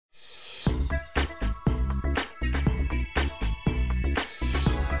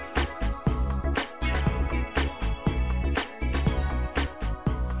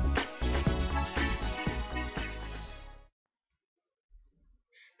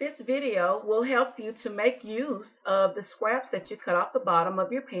This video will help you to make use of the scraps that you cut off the bottom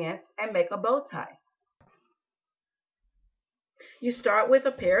of your pants and make a bow tie. You start with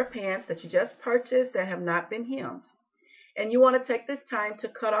a pair of pants that you just purchased that have not been hemmed. And you want to take this time to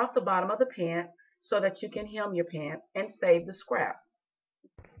cut off the bottom of the pant so that you can hem your pants and save the scrap.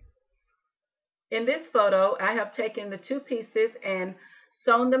 In this photo, I have taken the two pieces and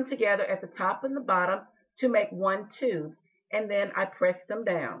sewn them together at the top and the bottom to make one tube, and then I press them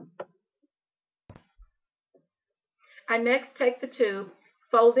down. I next take the tube,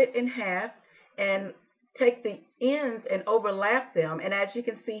 fold it in half, and take the ends and overlap them. And as you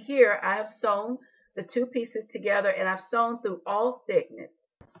can see here, I have sewn the two pieces together, and I've sewn through all thickness.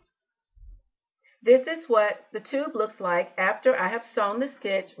 This is what the tube looks like after I have sewn the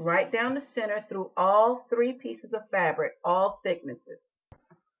stitch right down the center through all three pieces of fabric, all thicknesses.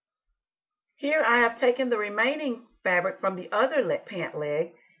 Here I have taken the remaining fabric from the other pant leg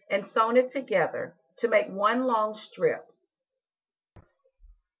and sewn it together to make one long strip.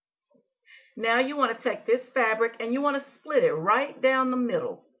 Now you want to take this fabric and you want to split it right down the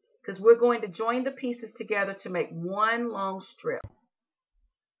middle because we're going to join the pieces together to make one long strip.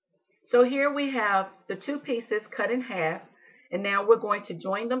 So here we have the two pieces cut in half, and now we're going to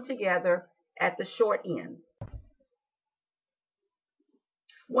join them together at the short end.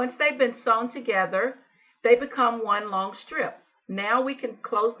 Once they've been sewn together, they become one long strip. Now we can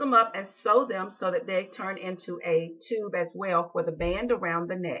close them up and sew them so that they turn into a tube as well for the band around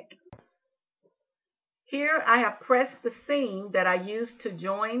the neck. Here I have pressed the seam that I used to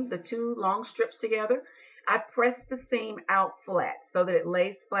join the two long strips together. I pressed the seam out flat so that it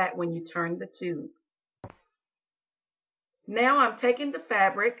lays flat when you turn the tube. Now I'm taking the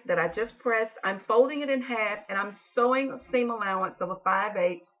fabric that I just pressed, I'm folding it in half, and I'm sewing a seam allowance of a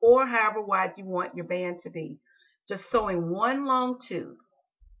 5/8 or however wide you want your band to be. Just sewing one long tube.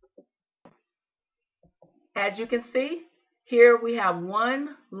 As you can see, here we have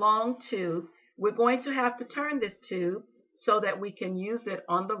one long tube. We're going to have to turn this tube so that we can use it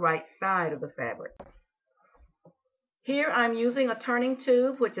on the right side of the fabric. Here I'm using a turning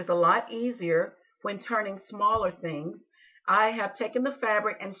tube, which is a lot easier when turning smaller things. I have taken the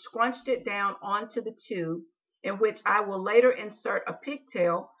fabric and scrunched it down onto the tube, in which I will later insert a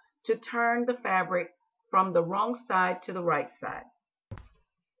pigtail to turn the fabric from the wrong side to the right side.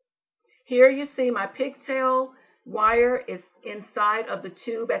 Here you see my pigtail wire is inside of the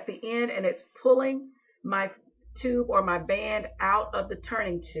tube at the end, and it's pulling my tube or my band out of the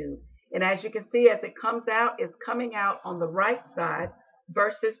turning tube. And as you can see, as it comes out, it's coming out on the right side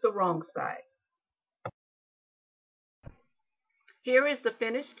versus the wrong side. Here is the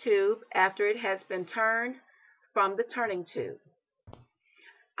finished tube after it has been turned from the turning tube.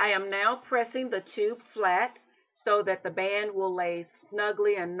 I am now pressing the tube flat so that the band will lay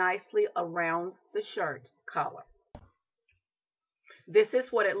snugly and nicely around the shirt collar. This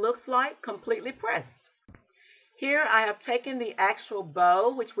is what it looks like completely pressed. Here I have taken the actual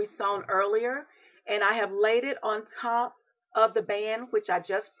bow, which we sewn earlier, and I have laid it on top of the band, which I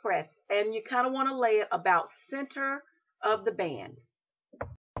just pressed. And you kind of want to lay it about center of the band.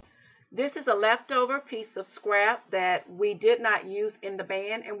 This is a leftover piece of scrap that we did not use in the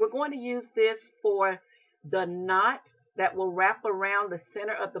band, and we're going to use this for the knot that will wrap around the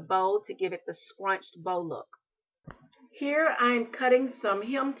center of the bow to give it the scrunched bow look. Here I'm cutting some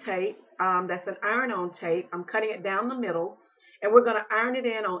hem tape, that's an iron-on tape. I'm cutting it down the middle, and we're going to iron it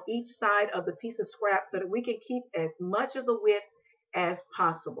in on each side of the piece of scrap so that we can keep as much of the width as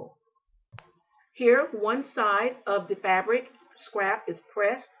possible. Here, one side of the fabric scrap is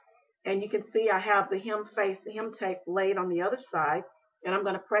pressed, and you can see I have the hem tape laid on the other side, and I'm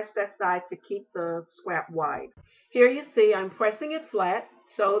going to press that side to keep the scrap wide. Here you see I'm pressing it flat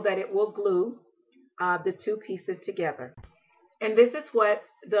so that it will glue the two pieces together. And this is what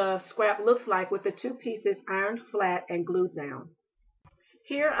the scrap looks like with the two pieces ironed flat and glued down.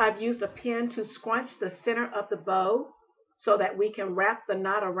 Here I've used a pin to scrunch the center of the bow so that we can wrap the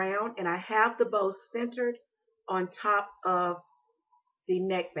knot around, and I have the bow centered on top of the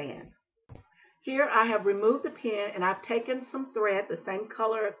neckband. Here I have removed the pin, and I've taken some thread, the same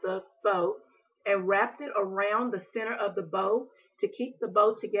color as the bow, and wrapped it around the center of the bow to keep the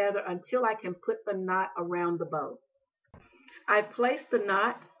bow together until I can put the knot around the bow. I've placed the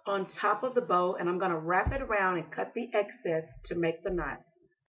knot on top of the bow, and I'm going to wrap it around and cut the excess to make the knot.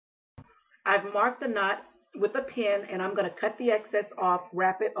 I've marked the knot with a pin, and I'm going to cut the excess off,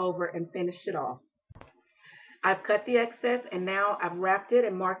 wrap it over, and finish it off. I've cut the excess, and now I've wrapped it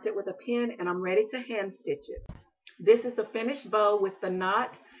and marked it with a pin, and I'm ready to hand stitch it. This is the finished bow with the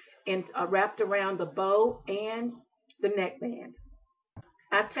knot and wrapped around the bow and the neckband.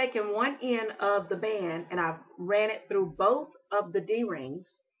 I've taken one end of the band and I've ran it through both of the D-rings,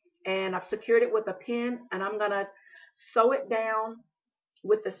 and I've secured it with a pin, and I'm going to sew it down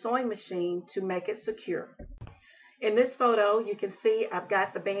with the sewing machine to make it secure. In this photo, you can see I've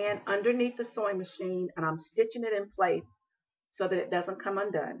got the band underneath the sewing machine, and I'm stitching it in place so that it doesn't come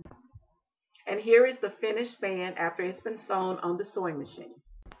undone. And here is the finished band after it's been sewn on the sewing machine.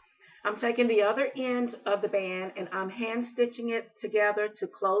 I'm taking the other end of the band and I'm hand stitching it together to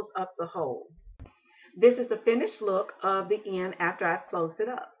close up the hole. This is the finished look of the end after I've closed it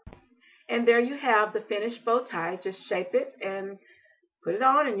up. And there you have the finished bow tie. Just shape it and put it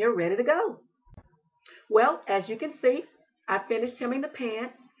on and you're ready to go. Well, as you can see, I finished hemming the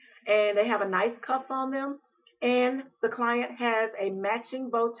pants, and they have a nice cuff on them, and the client has a matching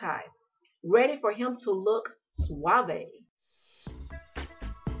bow tie, ready for him to look suave.